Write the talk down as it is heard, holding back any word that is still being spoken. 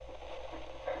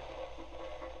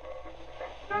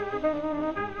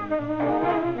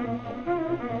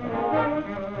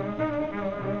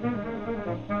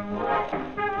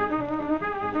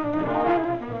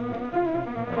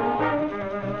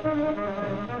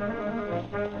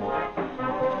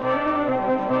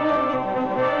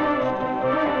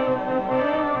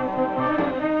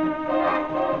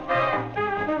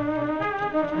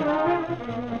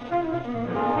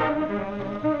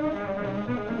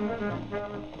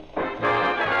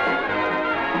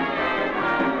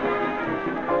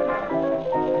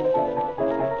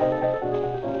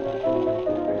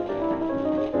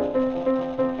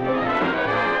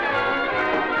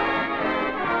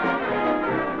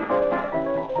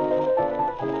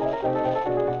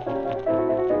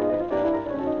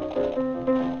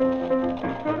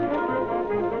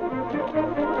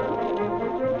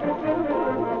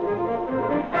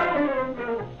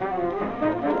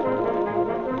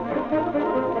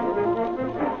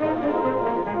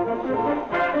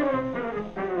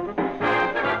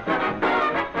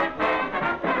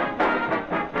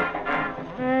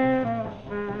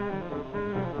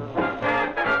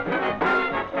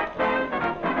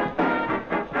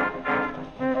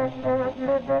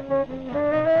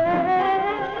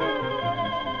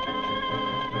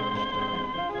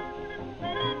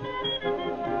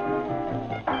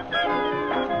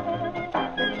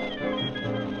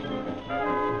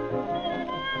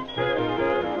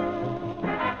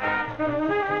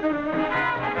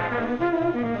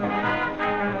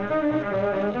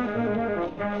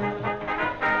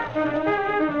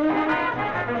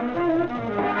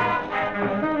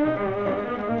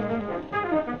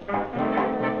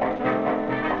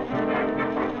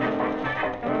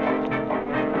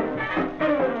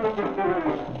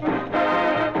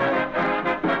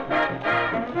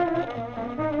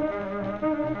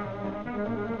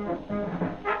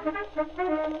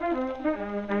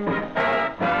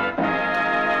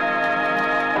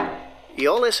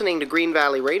You're listening to Green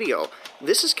Valley Radio.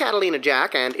 This is Catalina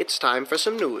Jack, and it's time for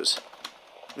some news.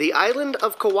 The island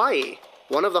of Kauai,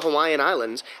 one of the Hawaiian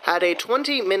Islands, had a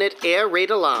 20-minute air raid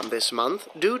alarm this month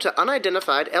due to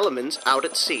unidentified elements out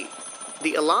at sea.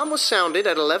 The alarm was sounded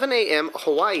at 11 a.m.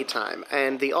 Hawaii time,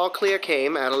 and the all-clear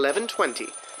came at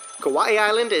 11:20. Kauai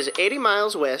Island is 80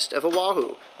 miles west of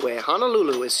Oahu, where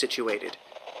Honolulu is situated.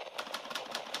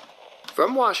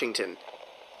 From Washington,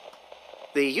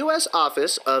 the U.S.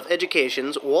 Office of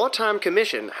Education's Wartime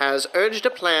Commission has urged a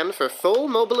plan for full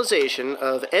mobilization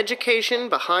of education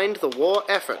behind the war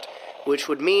effort, which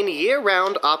would mean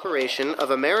year-round operation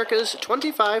of America's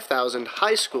 25,000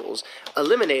 high schools,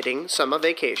 eliminating summer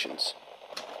vacations.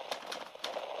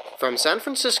 From San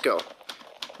Francisco,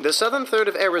 the southern third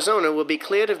of Arizona will be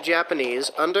cleared of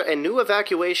Japanese under a new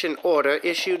evacuation order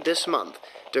issued this month,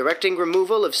 directing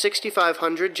removal of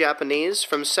 6,500 Japanese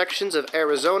from sections of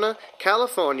Arizona,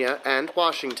 California, and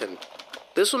Washington.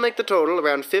 This will make the total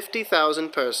around 50,000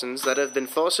 persons that have been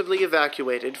forcibly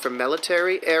evacuated from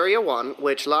Military Area 1,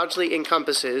 which largely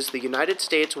encompasses the United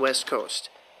States West Coast.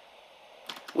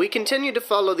 We continue to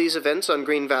follow these events on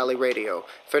Green Valley Radio.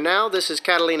 For now, this is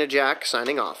Catalina Jack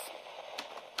signing off.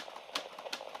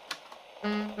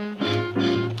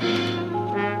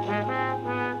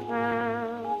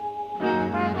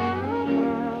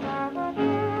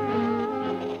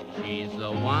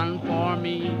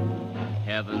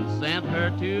 Heaven sent her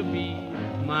to be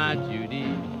my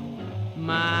Judy,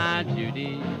 my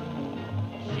Judy.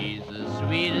 She's as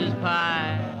sweet as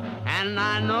pie, and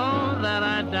I know that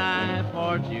I'd die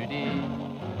for Judy,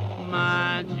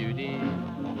 my Judy.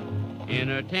 In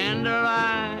her tender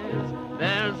eyes,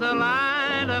 there's the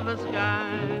light of the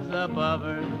skies above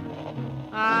her.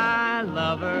 I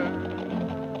love her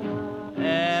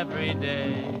every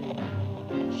day.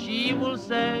 She will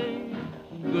say,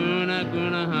 Guna,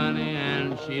 Guna, honey,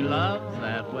 and she loves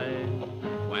that way.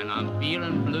 When I'm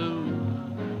feeling blue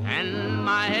and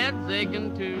my head's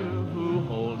aching too, who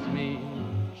holds me?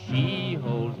 She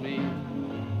holds me.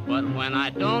 But when I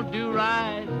don't do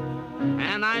right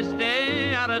and I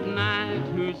stay out at night,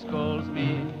 who scolds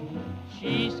me?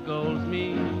 She scolds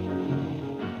me.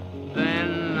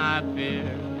 Then I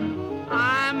fear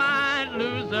I might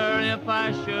lose her if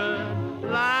I should.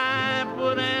 Life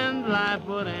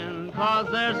would end, 'cause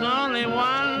there's only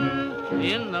one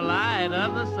in the light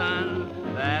of the sun.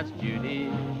 That's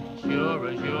Judy, sure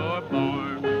as you're born.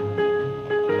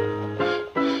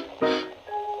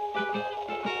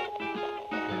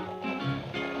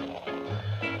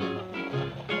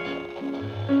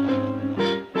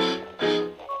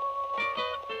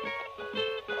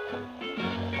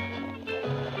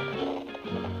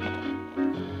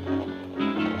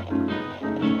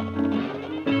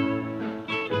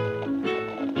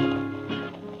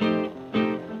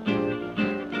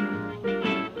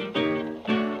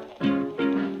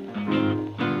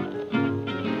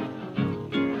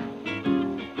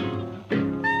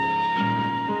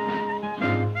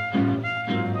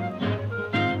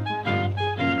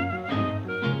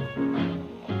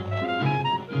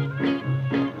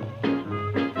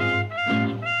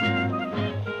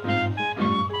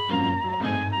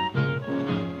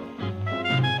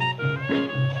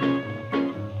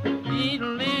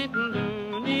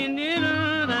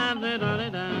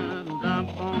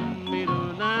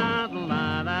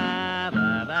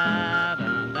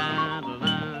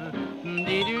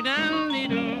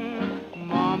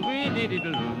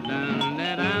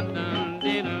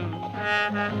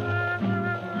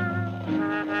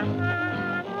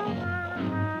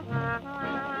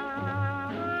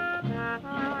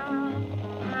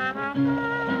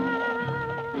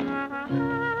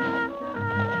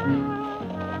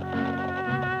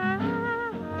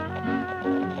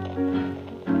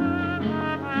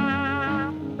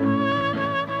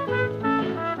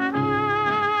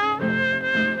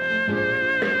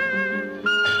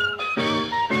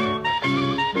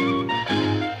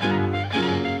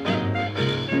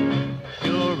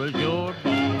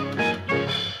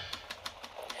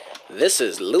 This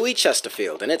is Louis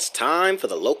Chesterfield, and it's time for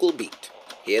the local beat.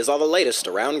 Here's all the latest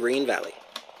around Green Valley.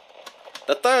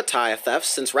 The third tire theft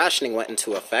since rationing went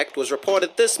into effect was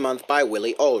reported this month by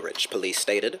Willie Ulrich, police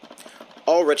stated.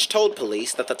 Ulrich told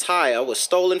police that the tire was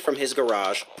stolen from his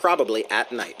garage, probably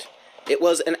at night. It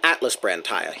was an Atlas brand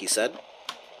tire, he said.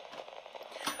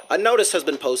 A notice has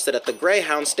been posted at the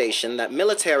Greyhound station that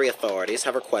military authorities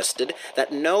have requested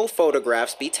that no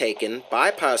photographs be taken by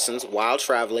persons while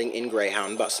traveling in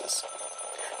Greyhound buses.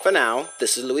 For now,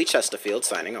 this is Louis Chesterfield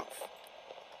signing off.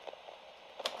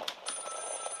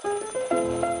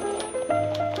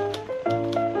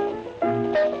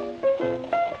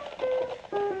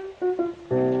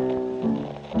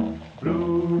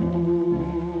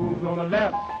 Blues on the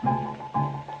left,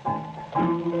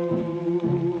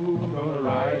 blues on the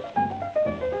right,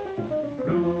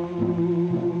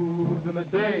 blues in the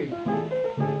day,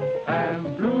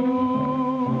 and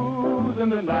blues in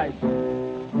the night.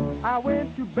 I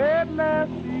went to bed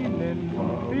last evening,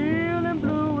 feeling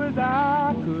blue as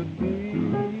I could be.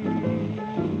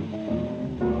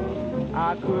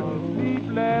 I couldn't sleep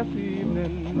last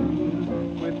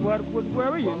evening with what was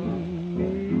worrying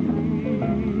me.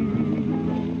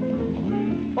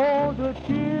 Oh, the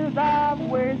tears I've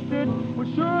wasted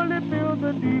will surely fill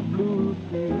the deep blue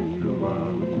sea.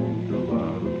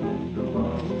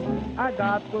 I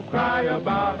got to cry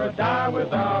about her, die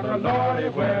without her, Lordy,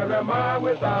 where am I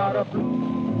without a blue?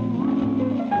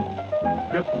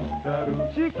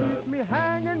 She keeps me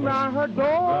hanging round her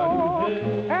door,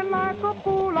 and like a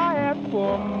fool I ask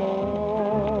for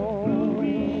more.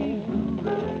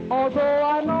 Although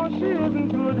I know she isn't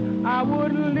good, I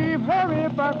wouldn't leave her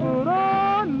if I could.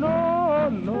 Oh, no,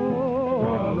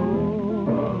 no,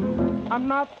 no. I'm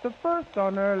not the first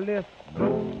on her list.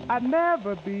 I'd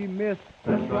never be missed.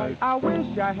 That's right. I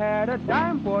wish I had a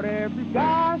dime for every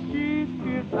guy she's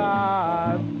kissed.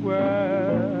 I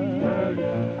swear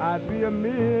I'd be a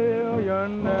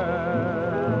millionaire.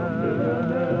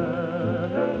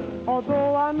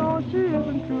 Although I know she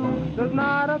isn't true, there's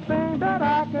not a thing that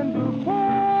I can do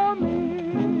for me.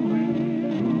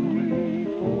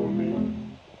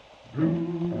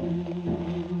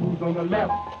 Blues on the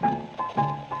left,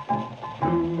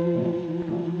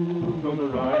 blues on the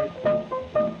right,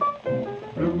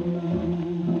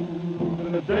 blues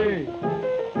in the day,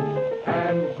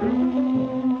 and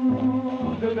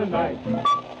blues in the night.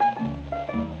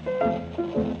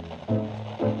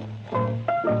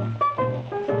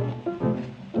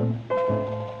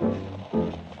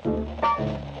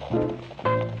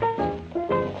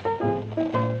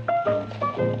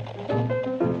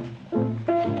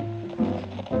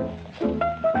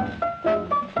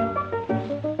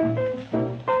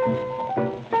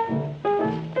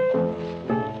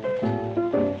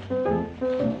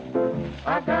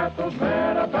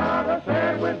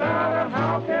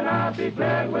 Be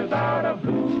glad without a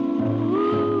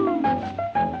blue.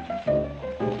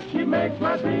 She makes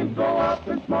my dreams go up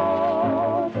in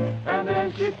smoke, and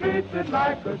then she treats it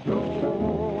like a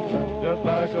joke, just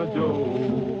like a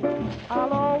joke.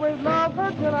 I'll always love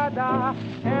her till I die,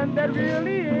 and that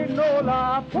really ain't no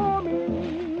lie for me,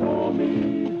 for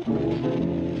me, for me.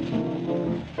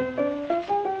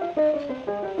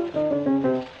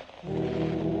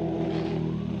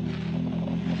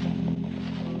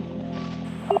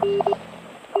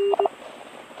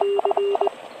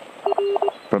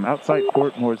 From outside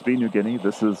Port Moresby, New Guinea,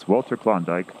 this is Walter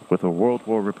Klondike with a World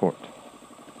War report.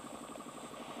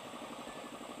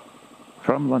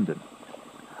 From London,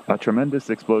 a tremendous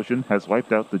explosion has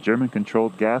wiped out the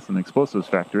German-controlled gas and explosives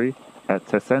factory at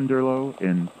Tessenderlo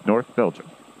in North Belgium.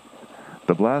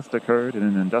 The blast occurred in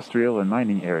an industrial and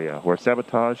mining area where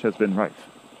sabotage has been rife,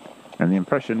 and the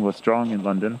impression was strong in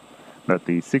London that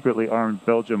the secretly armed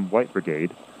Belgium White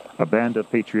Brigade, a band of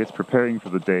patriots preparing for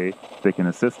the day they can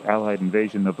assist Allied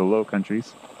invasion of the Low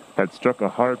Countries, had struck a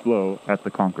hard blow at the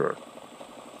conqueror.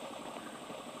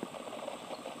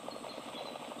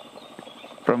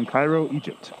 From Cairo,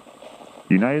 Egypt,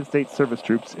 United States service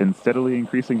troops in steadily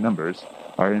increasing numbers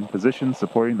are in position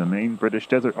supporting the main British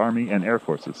Desert Army and Air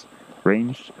Forces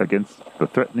ranged against the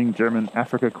threatening German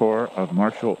Africa Corps of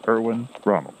Marshal Erwin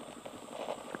Rommel.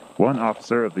 One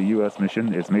officer of the U.S.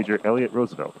 mission is Major Elliott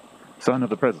Roosevelt, son of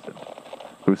the President,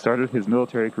 who started his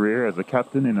military career as a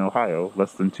captain in Ohio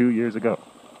less than 2 years ago.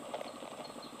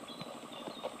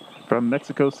 From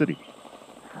Mexico City,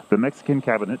 the Mexican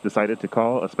cabinet decided to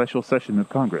call a special session of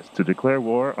Congress to declare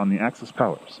war on the Axis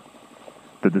powers.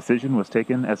 The decision was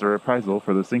taken as a reprisal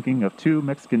for the sinking of 2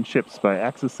 Mexican ships by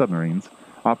Axis submarines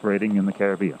operating in the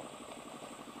Caribbean.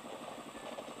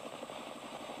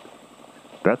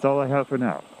 That's all I have for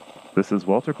now. This is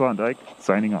Walter Klondike,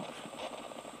 signing off.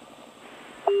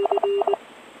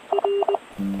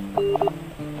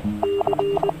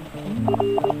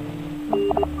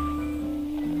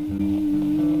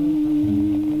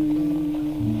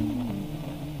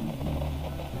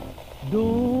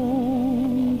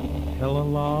 Don't tell a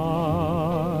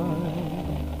lie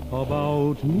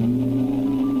about me,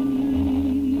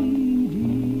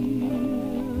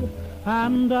 dear,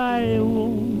 and I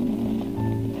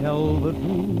won't tell the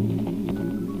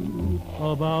truth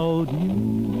about you.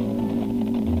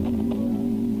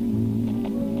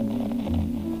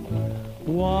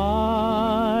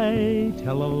 Why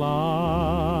tell a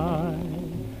lie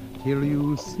till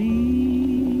you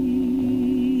see,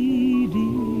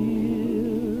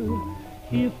 dear,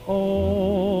 if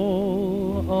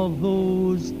all of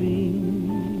those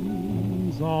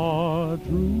things are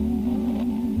true?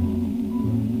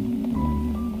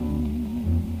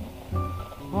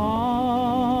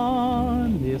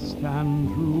 Honest and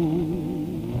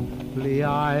truly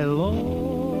I love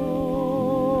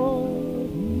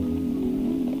you.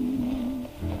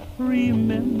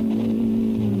 Remember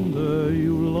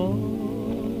you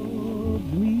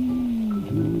loved me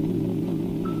too.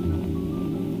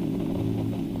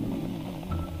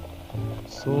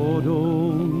 So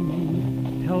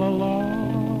don't tell a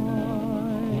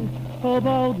lie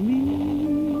about me,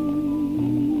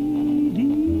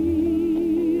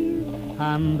 dear,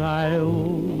 and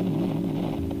I'll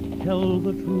tell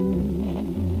the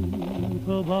truth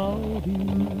about you.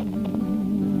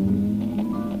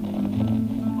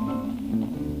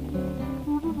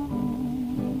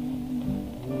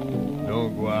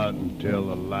 Don't go out and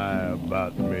tell a lie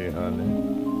about me, honey.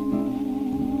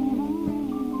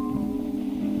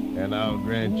 And I'll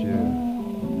grant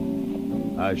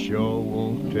you, I sure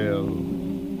won't tell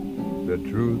the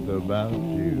truth about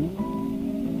you.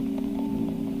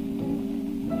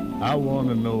 I want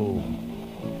to know,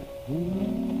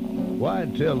 why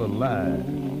tell a lie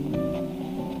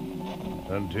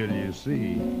until you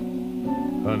see,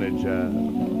 honey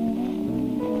child?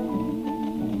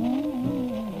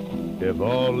 If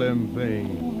all them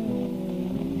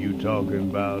things you talking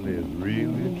about is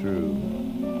really true,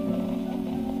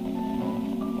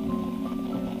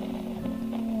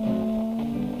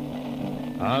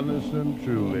 honest and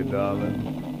truly,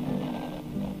 darling,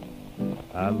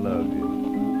 I love you.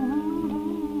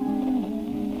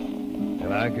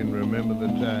 And I can remember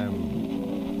the time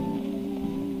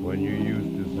when you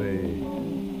used to say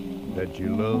that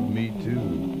you loved me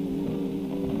too.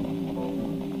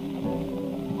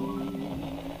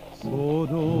 So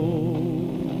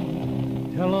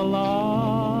don't tell a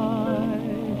lie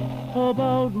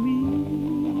about me,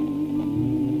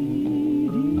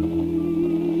 dear,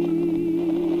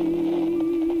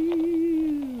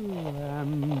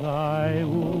 and I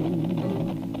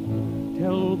won't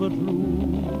tell the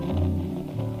truth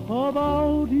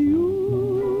about you.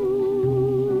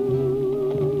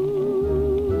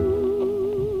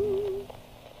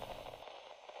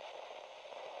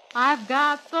 I've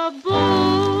got the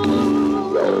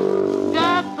blues,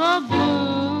 got the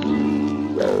blues,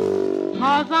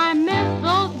 'cause I miss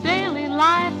those daily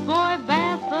Lifebuoy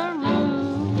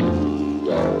batharoos.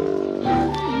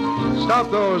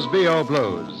 Stop those B.O.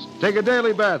 blues. Take a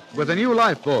daily bath with a new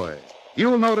Lifebuoy.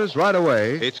 You'll notice right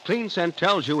away. Its clean scent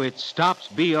tells you it stops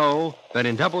B.O., that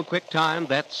in double quick time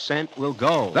that scent will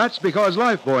go. That's because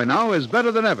Lifebuoy now is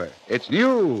better than ever. It's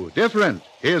new, different.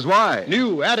 Here's why.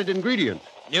 New added ingredient.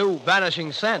 New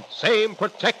vanishing scent. Same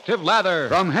protective lather.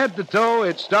 From head to toe,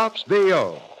 it stops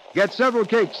B.O. Get several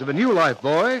cakes of a new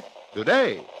Lifebuoy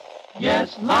today.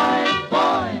 Yes,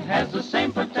 Lifebuoy has the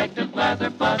same protective lather,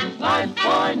 but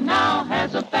Lifebuoy now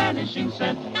has a vanishing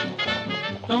scent.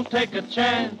 Don't take a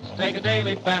chance, take a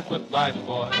daily bath with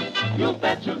Lifebuoy. You'll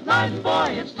bet your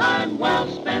Lifebuoy it's time well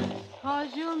spent.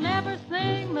 'Cause you'll never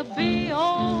sing the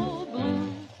B.O.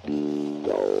 blues.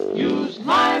 Use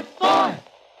Lifebuoy.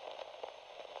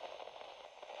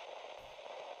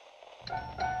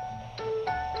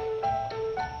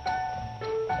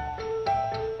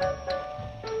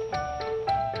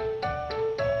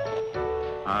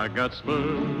 I got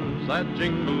spurs that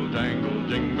jingle, jangle,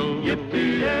 jingle.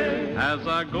 Yippee-yay. As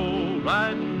I go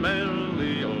riding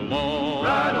merrily along.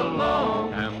 Right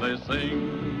along. And they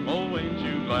sing, oh, ain't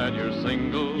you glad you're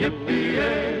single?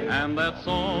 Yippee-yay. And that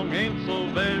song ain't so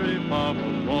very far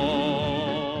from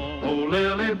wrong. Oh,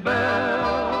 Lily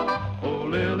Bell, oh,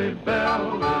 Lily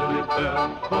Bell, Lily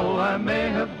Bell. Though I may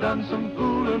have done some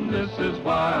fooling, this is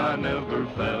why I never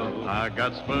fell. I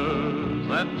got spurs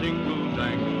that jingle,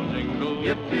 jangle, jingle.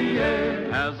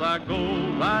 Yippee-yay. As I go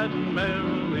riding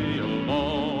merrily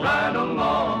along. Right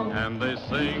along. And they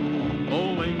sing,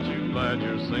 oh, ain't you glad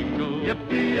you're single?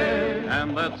 Yippee-yay.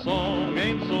 And that song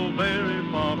ain't so very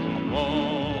far from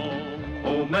wrong.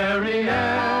 Oh, Mary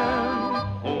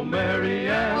Ann, oh, Mary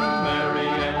Ann, Mary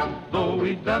Ann. Though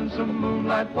we done some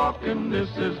moonlight walking, this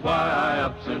is why I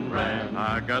ups and ran.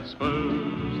 I got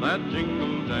spurs that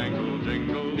jingle, jangle,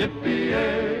 jingle.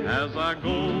 Yippee-yay. As I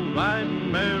go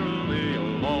riding merrily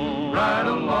along. Right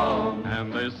along.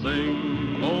 And they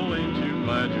sing, oh, ain't you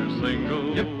glad you're single?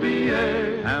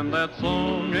 Yippee-yay. And that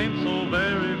song ain't so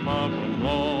very far from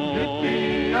wrong.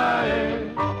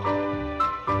 Yippee-yay.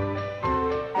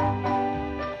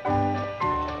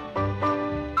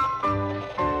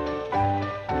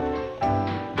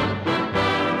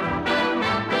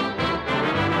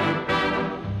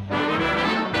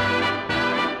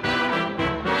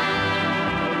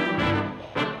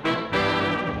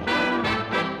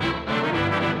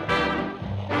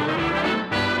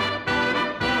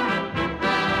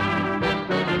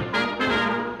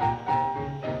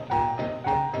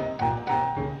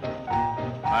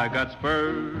 I got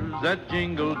spurs that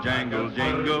jingle, jangle,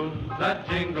 jingle. That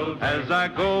jingle, As I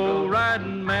go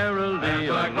riding merrily as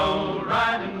I go along.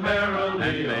 riding merrily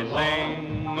And they along.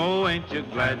 sing, oh, ain't you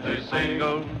glad you're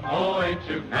single? Oh, ain't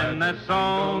you glad And that you're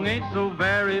song single? ain't so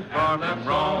very far And that from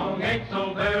song wrong. ain't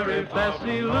so very far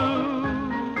Bessie from Lou,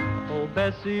 wrong. oh,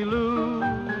 Bessie Lou.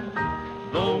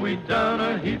 Though we done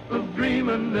a heap of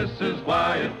dreaming, this is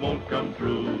why it won't come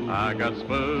true. I got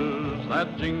spurs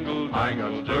that jingle, I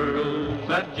jangle, got spurs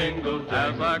that jingle,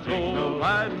 As jangle, I go jingle.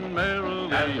 riding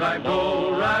merrily As I go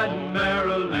along. riding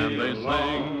merrily And they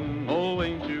along. sing, oh,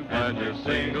 ain't you glad And you're they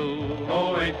sing, single?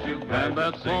 oh, ain't you glad And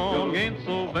that you're song single? ain't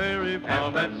so very far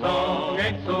And that from song wrong.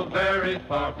 ain't so very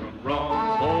far from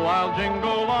wrong. So I'll jingle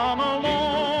on along.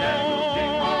 Jingle, jangle,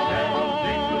 jangle,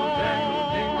 jingle,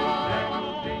 jangle, jingle,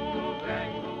 jangle, jingle,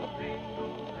 jangle,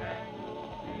 jingle, jangle.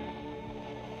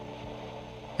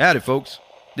 Howdy, folks.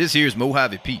 This here's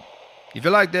Mojave Pete. If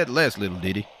you like that last little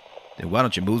ditty, then why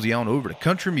don't you mosey on over to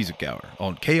Country Music Hour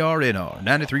on KRNR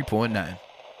 93.9.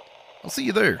 I'll see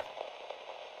you there.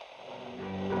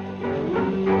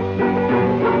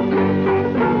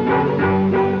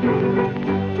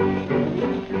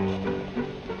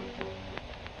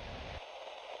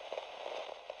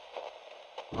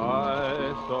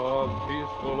 I saw a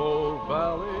peaceful old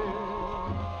valley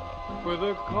with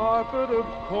a carpet of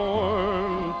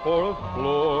corn for a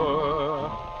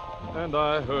floor, and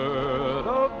I heard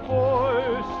a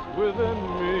voice within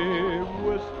me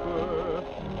whisper,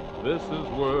 this is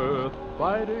worth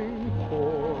fighting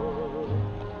for.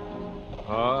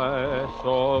 I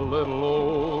saw a little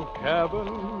old cabin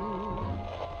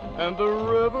and the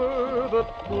river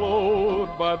that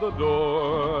flowed by the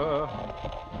door,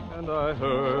 and I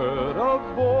heard a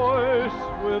voice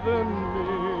within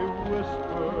me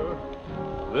whisper,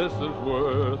 this is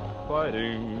worth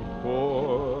fighting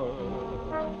for.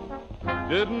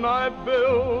 Didn't I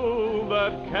build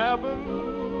that cabin?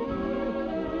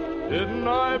 Didn't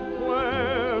I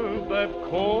plant that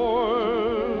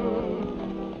corn?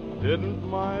 Didn't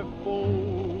my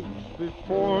folks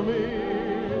before me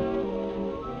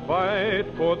fight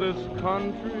for this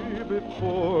country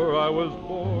before I was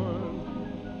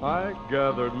born? I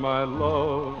gathered my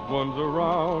loved ones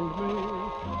around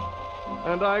me,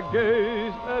 and I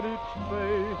gazed at each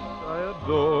face I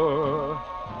adore.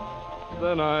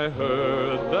 Then I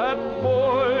heard that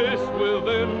voice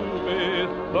within me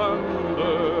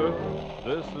thunder,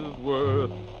 this is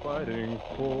worth fighting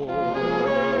for.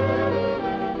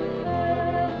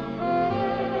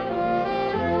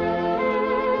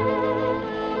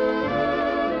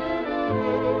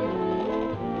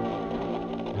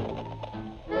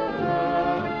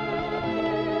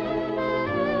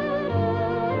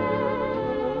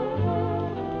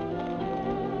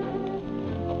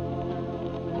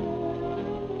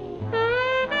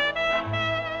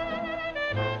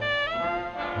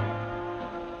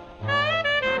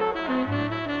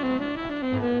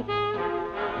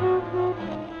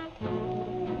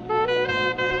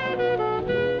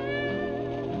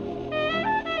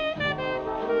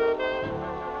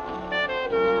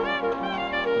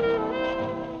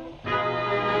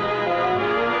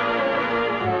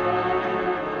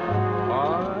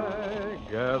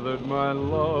 gathered my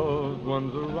loved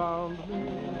ones around me,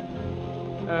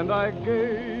 and I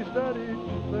gazed at each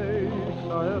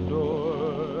face I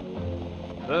adore.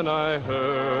 Then I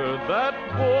heard that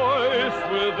voice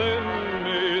within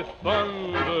me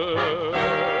thunder,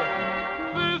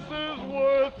 this is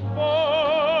worth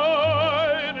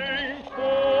fighting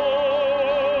for.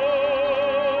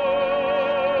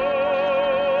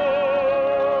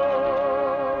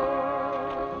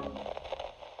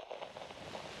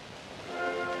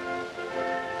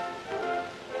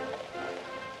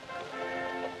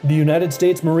 The United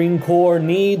States Marine Corps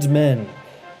needs men.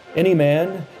 Any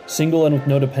man, single and with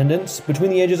no dependents, between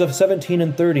the ages of 17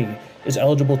 and 30 is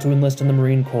eligible to enlist in the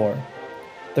Marine Corps.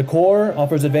 The Corps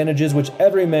offers advantages which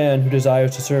every man who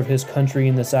desires to serve his country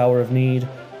in this hour of need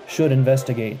should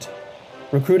investigate.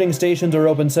 Recruiting stations are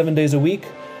open 7 days a week,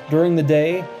 during the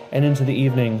day and into the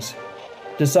evenings.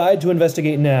 Decide to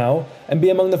investigate now and be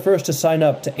among the first to sign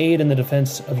up to aid in the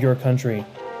defense of your country.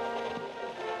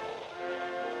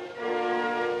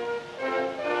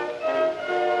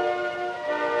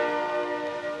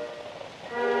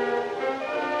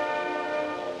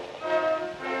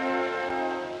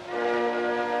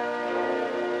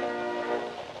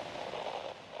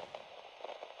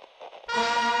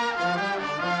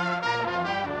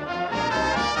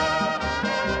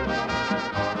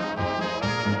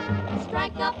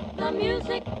 Strike up the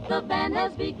music, the band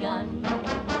has begun.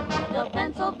 The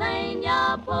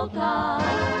Pennsylvania polka.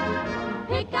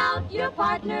 Pick out your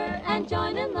partner and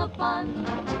join in the fun.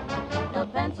 The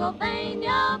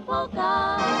Pennsylvania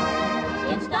polka.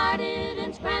 It started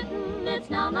in Scranton, it's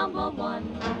now #1.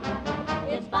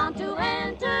 It's bound to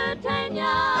entertain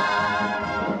ya.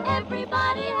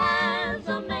 Everybody has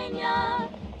a mania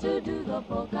to do the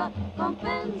polka from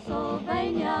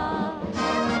Pennsylvania.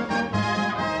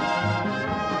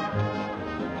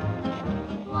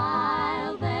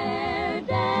 While they're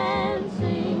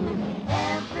dancing,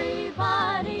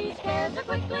 everybody's cares are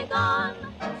quickly gone.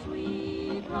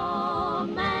 Sweet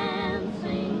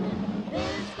romancing,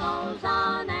 this goes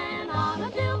on and on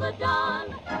until the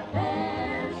dawn.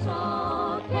 They're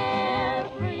so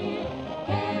carefree,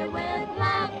 gay with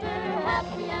laughter,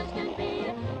 happy as can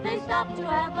be. They stop to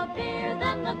have a beer,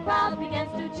 then the crowd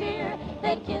begins to cheer.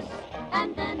 They kiss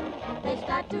and then they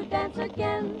start to dance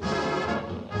again.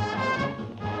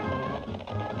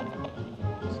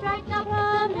 Strike up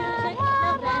the music, the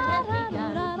band has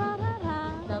begun.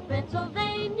 The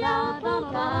Pennsylvania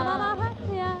polka.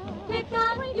 Pick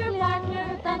out your partner,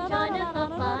 then join in the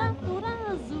fun.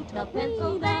 The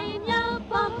Pennsylvania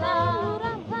polka.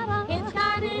 It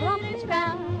started in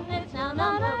Scranton, it's now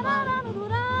 #1.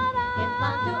 It's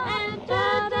fun to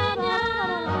entertain ya.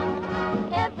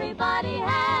 Everybody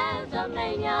has a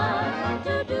mania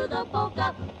to do the polka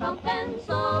from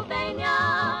Pennsylvania.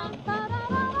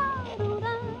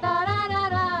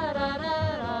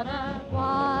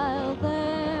 While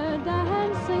they're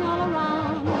dancing all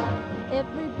around,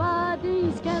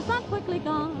 everybody's cares are quickly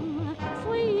gone.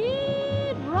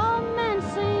 Sweet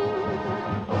romancing,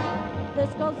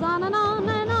 this goes on and on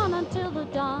and on until the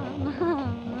dawn.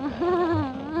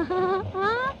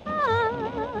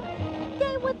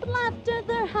 Gay with laughter,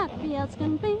 they're happy as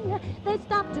can be. They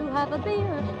stop to have a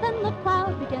beer, then the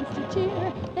crowd begins to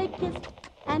cheer. They kiss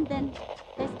and then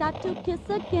they start to kiss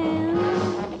again.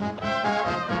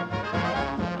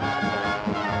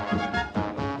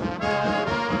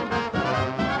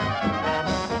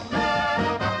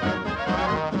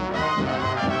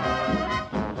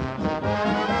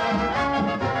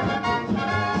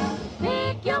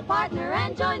 Pick your partner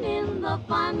and join in the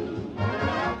fun,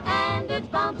 and it's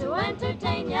bound to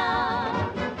entertain ya.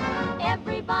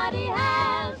 Everybody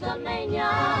has a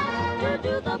mania to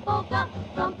do the polka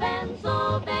from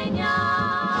Pennsylvania.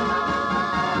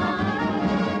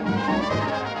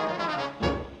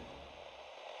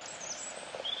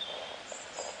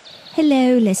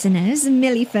 Hello, listeners.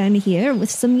 Millie Fern here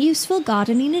with some useful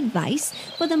gardening advice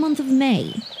for the month of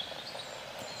May.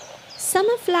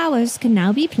 Summer flowers can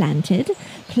now be planted.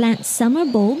 Plant summer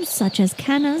bulbs such as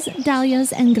cannas,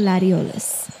 dahlias, and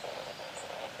gladiolus.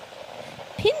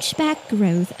 Pinch back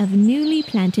growth of newly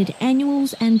planted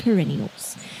annuals and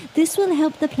perennials. This will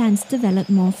help the plants develop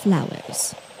more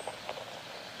flowers.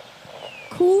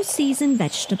 Cool season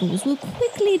vegetables will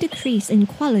quickly decrease in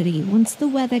quality once the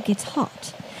weather gets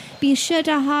hot. Be sure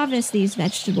to harvest these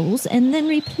vegetables and then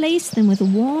replace them with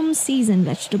warm season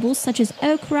vegetables such as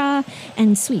okra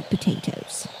and sweet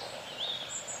potatoes.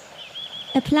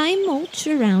 Apply mulch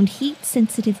around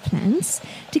heat-sensitive plants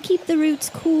to keep the roots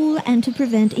cool and to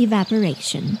prevent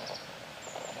evaporation.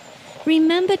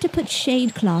 Remember to put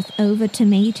shade cloth over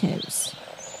tomatoes.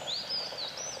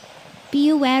 Be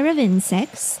aware of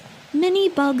insects. Many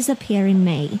bugs appear in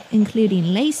May,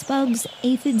 including lace bugs,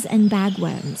 aphids, and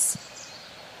bagworms.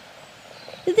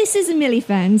 This is Millie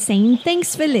Fern saying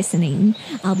thanks for listening.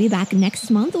 I'll be back next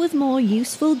month with more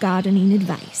useful gardening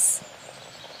advice.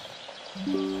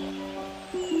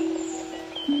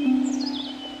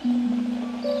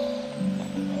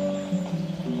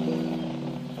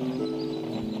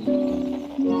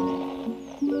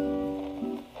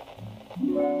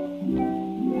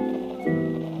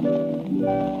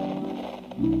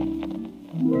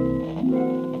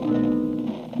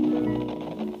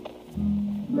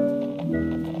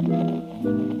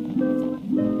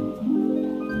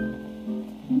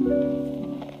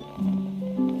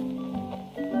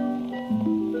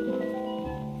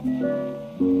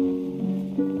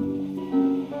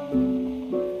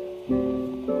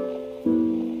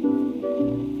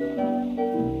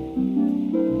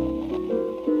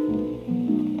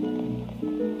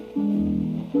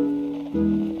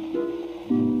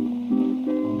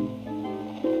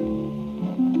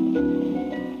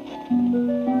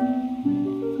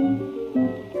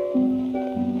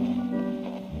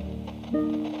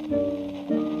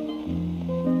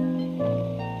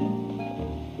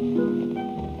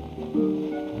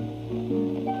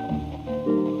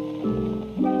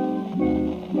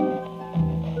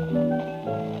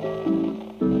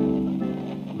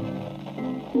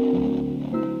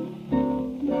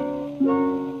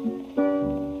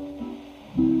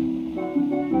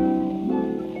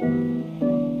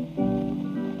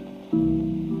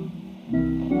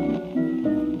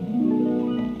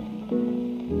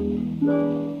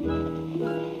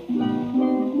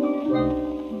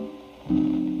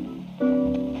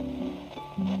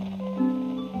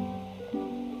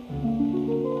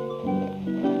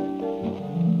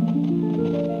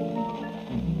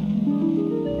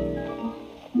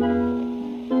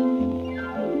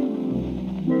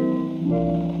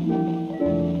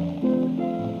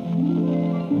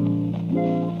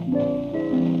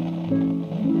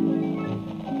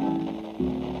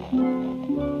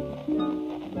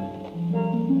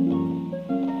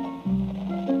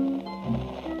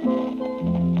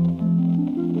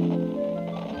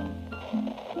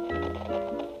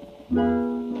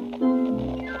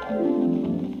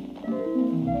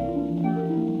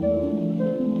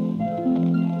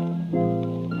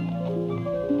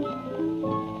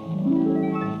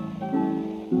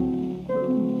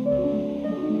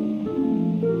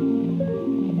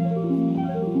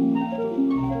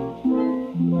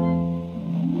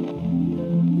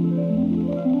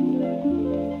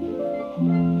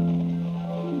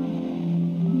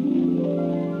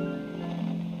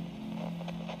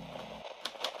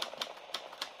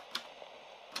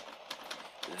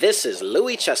 This is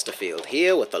Louis Chesterfield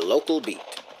here with the local beat.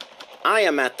 I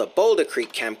am at the Boulder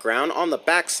Creek campground on the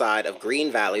backside of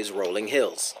Green Valley's rolling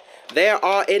hills. There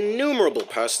are innumerable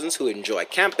persons who enjoy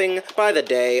camping by the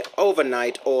day,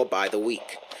 overnight, or by the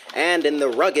week. And in the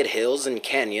rugged hills and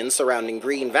canyons surrounding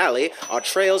Green Valley are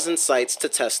trails and sites to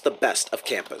test the best of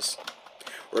campers.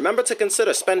 Remember to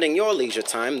consider spending your leisure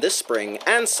time this spring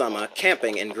and summer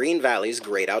camping in Green Valley's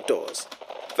great outdoors.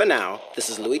 For now, this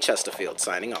is Louis Chesterfield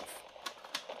signing off.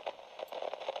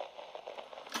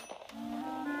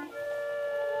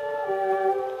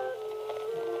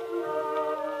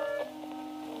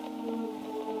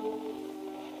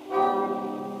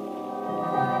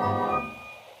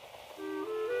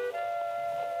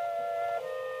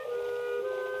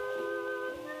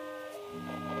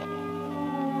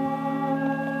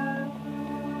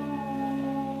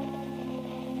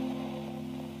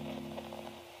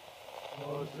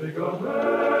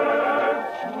 Cigarette,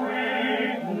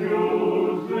 sweet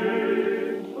music,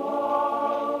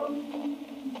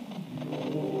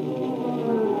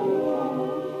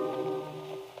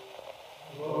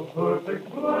 a perfect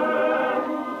blend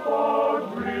for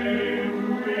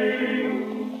dreaming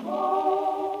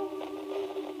song.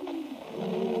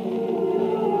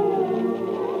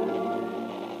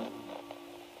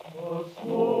 The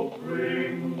smoke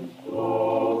rings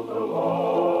float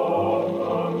along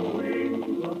on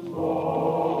wings of song.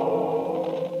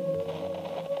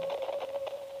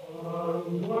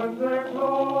 And when there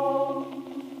comes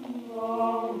a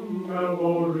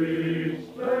memory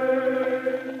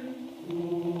stays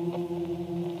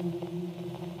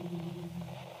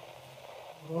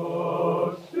a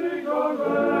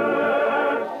cigarette,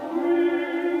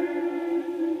 sweet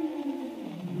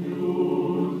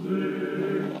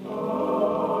music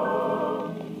comes.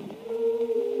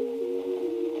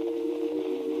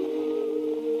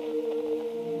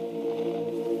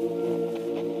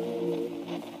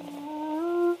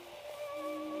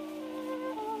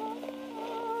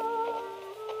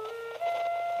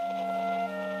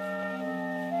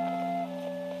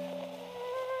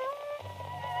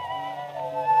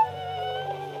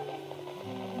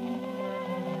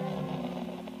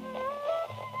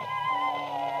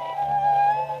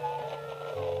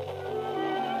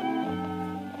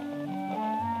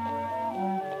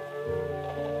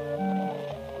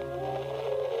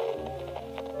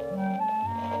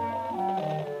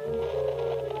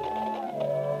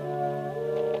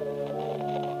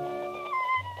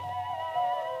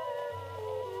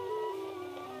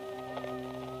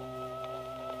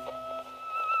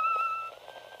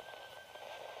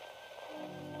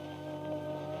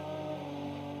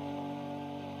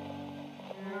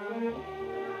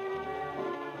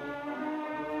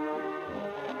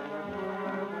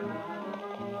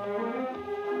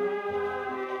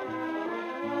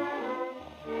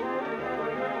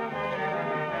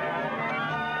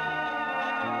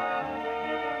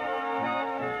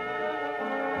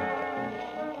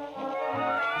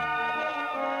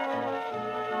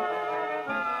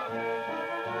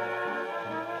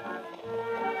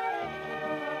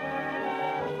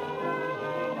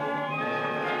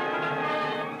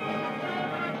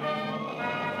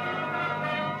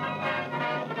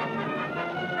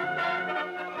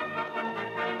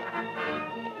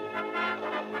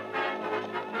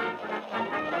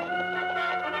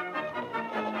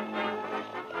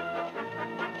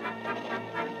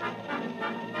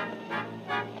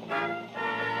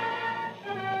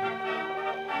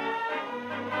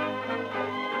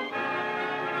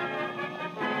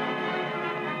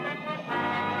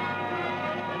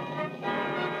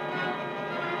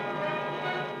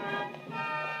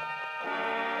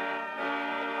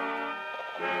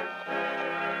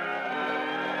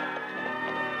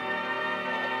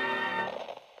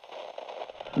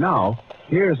 Now,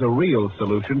 here's a real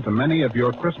solution to many of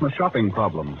your Christmas shopping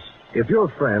problems. If your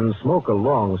friends smoke a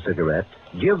long cigarette,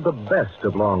 give the best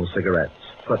of long cigarettes,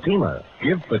 Fatima.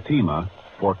 Give Fatima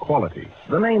for quality.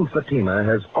 The name Fatima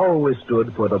has always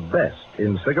stood for the best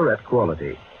in cigarette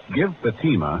quality. Give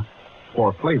Fatima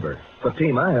for flavor.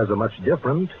 Fatima has a much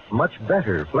different, much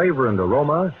better flavor and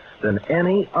aroma than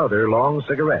any other long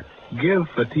cigarette. Give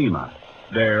Fatima.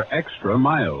 They're extra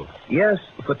mild. Yes,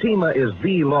 Fatima is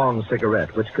the long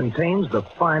cigarette which contains the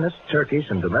finest Turkish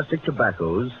and domestic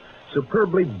tobaccos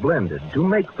superbly blended to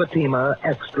make Fatima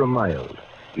extra mild.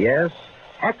 Yes,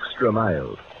 extra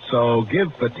mild. So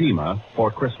give Fatima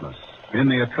for Christmas in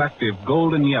the attractive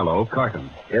golden yellow carton.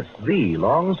 It's the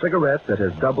long cigarette that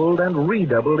has doubled and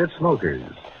redoubled its smokers.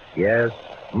 Yes,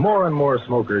 more and more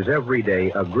smokers every day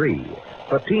agree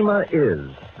Fatima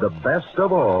is the best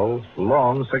of all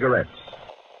long cigarettes.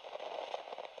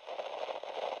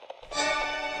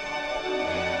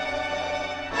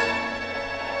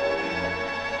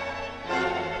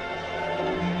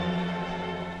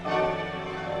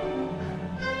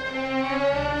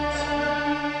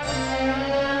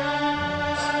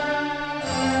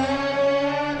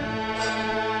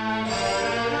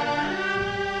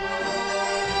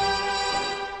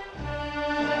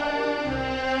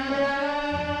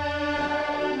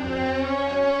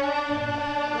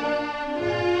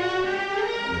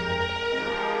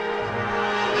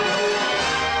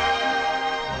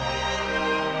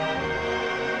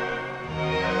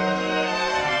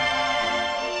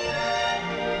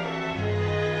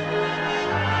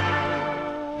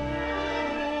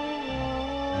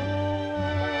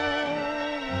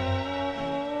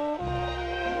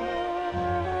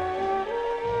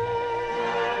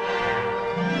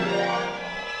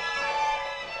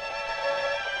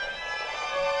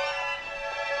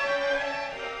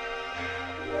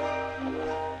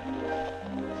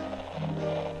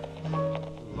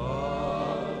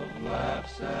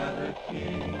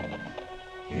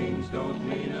 Kings don't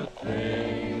mean a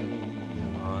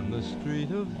thing on the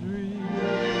street of dreams.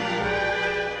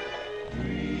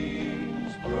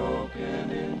 Dreams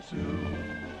broken in two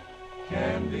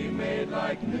can be made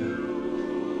like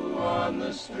new on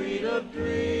the street of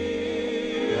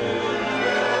dreams.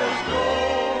 There's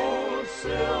gold,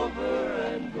 silver,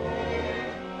 and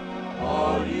gold.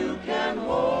 All you can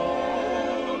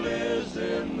hold is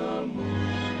in the moon.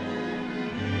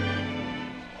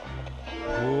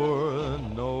 Poor,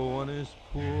 no one is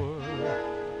poor,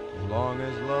 as long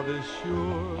as love is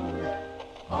sure,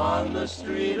 on the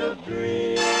street of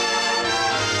dreams.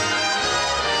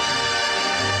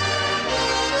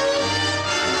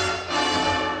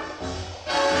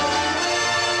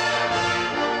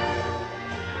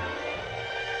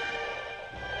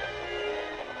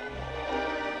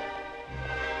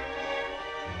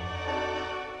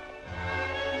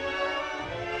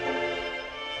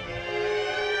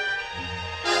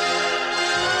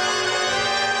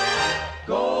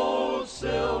 Gold,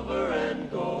 silver, and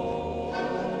gold,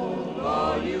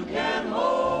 all you can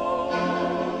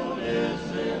hold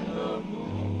is in the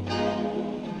moon.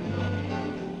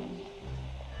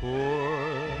 Poor,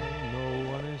 no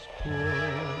one is poor,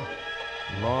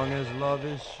 long as love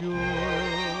is sure,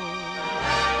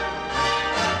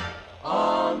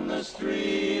 on the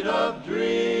street of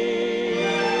dreams.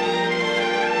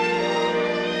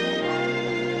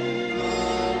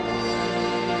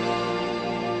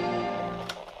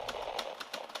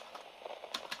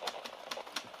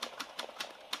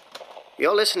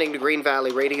 You're listening to Green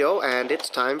Valley Radio, and it's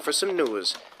time for some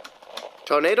news.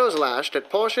 Tornadoes lashed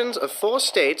at portions of 4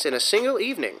 states in a single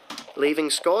evening, leaving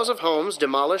scores of homes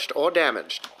demolished or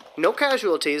damaged. No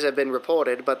casualties have been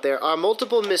reported, but there are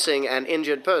multiple missing and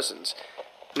injured persons.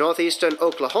 Northeastern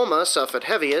Oklahoma suffered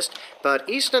heaviest, but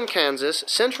eastern Kansas,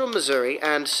 central Missouri,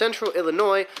 and central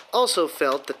Illinois also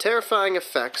felt the terrifying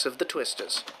effects of the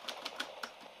twisters.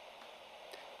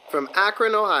 From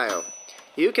Akron, Ohio.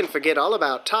 You can forget all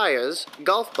about tires,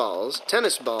 golf balls,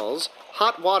 tennis balls,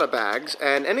 hot water bags,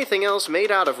 and anything else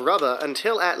made out of rubber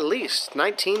until at least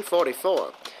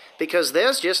 1944, because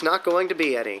there's just not going to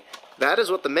be any. That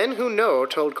is what the men who know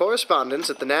told correspondents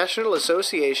at the National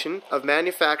Association of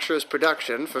Manufacturers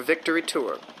Production for Victory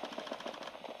Tour.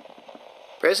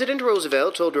 President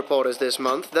Roosevelt told reporters this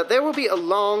month that there will be a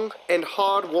long and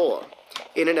hard war,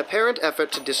 in an apparent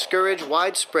effort to discourage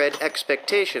widespread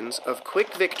expectations of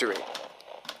quick victory.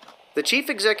 The chief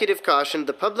executive cautioned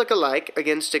the public alike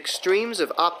against extremes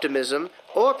of optimism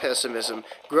or pessimism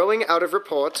growing out of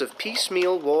reports of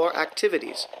piecemeal war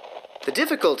activities. The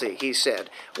difficulty, he said,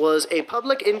 was a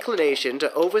public inclination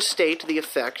to overstate the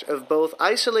effect of both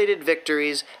isolated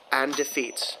victories and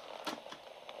defeats.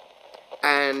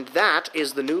 And that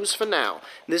is the news for now.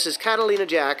 This is Catalina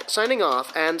Jack signing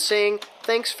off and saying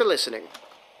thanks for listening.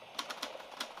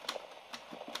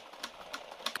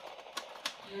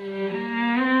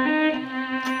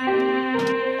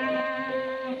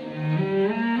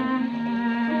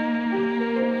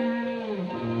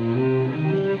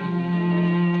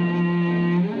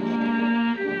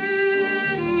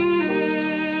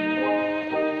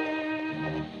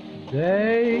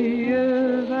 Day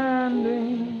is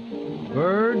ending,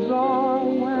 birds are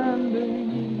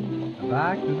wending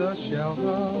back to the shelter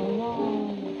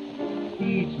long.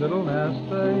 Each little nest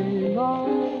they love,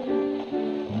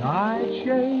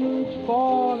 nightshades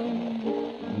falling,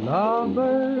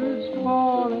 lovebirds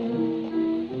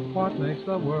calling. What makes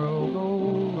the world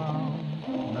go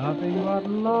round? Nothing but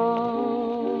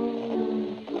love.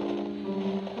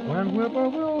 When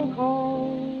whippoorwill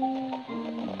calls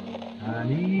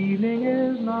and evening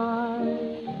is nigh,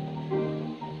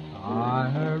 I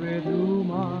hurry to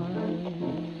my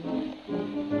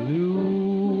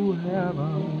blue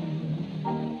heaven.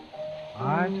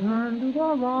 I turn to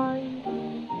the right,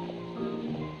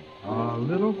 a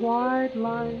little white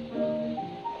light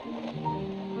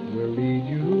will lead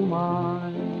you to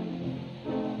my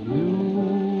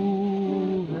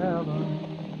blue heaven.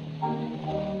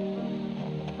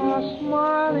 A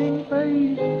smiling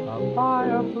face, a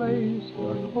fireplace,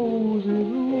 a cozy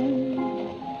room,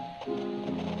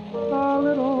 a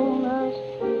little nest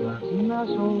that's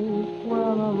nestled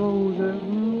where the roses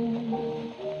bloom.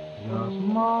 Just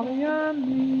Molly and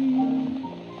me,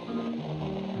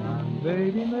 and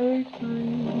baby makes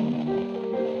three.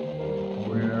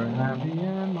 We're happy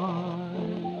in my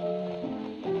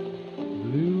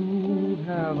blue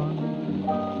heaven.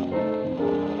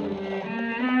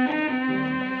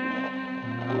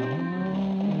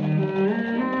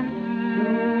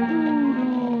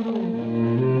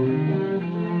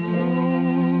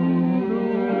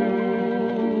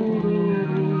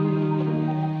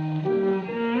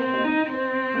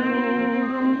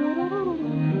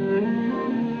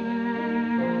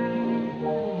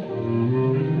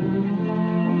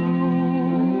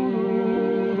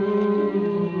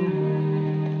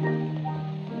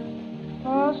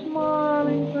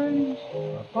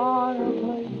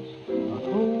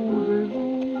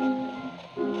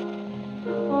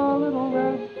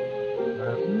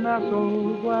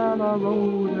 Nestled where the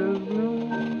roses bloom,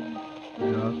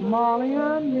 just Molly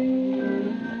and me,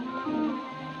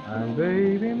 and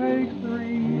baby makes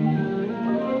three.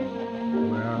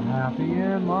 We're happy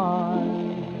in my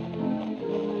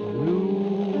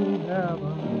blue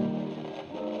heaven.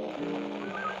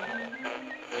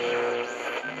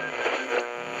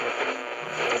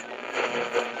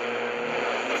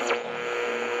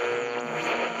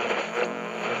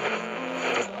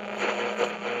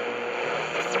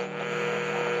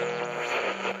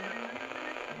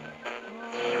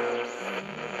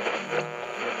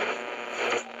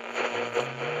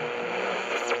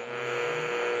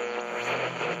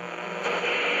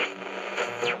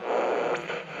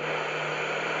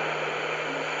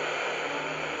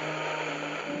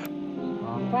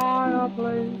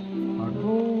 Fireplace, a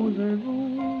cozy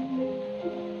room,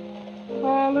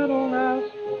 a little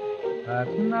nest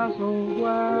that's nestled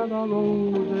where the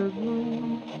roses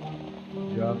bloom.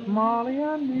 Just Molly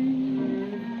and me,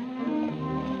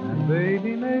 and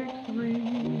baby makes three.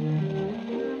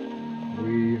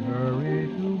 We hurry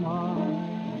to my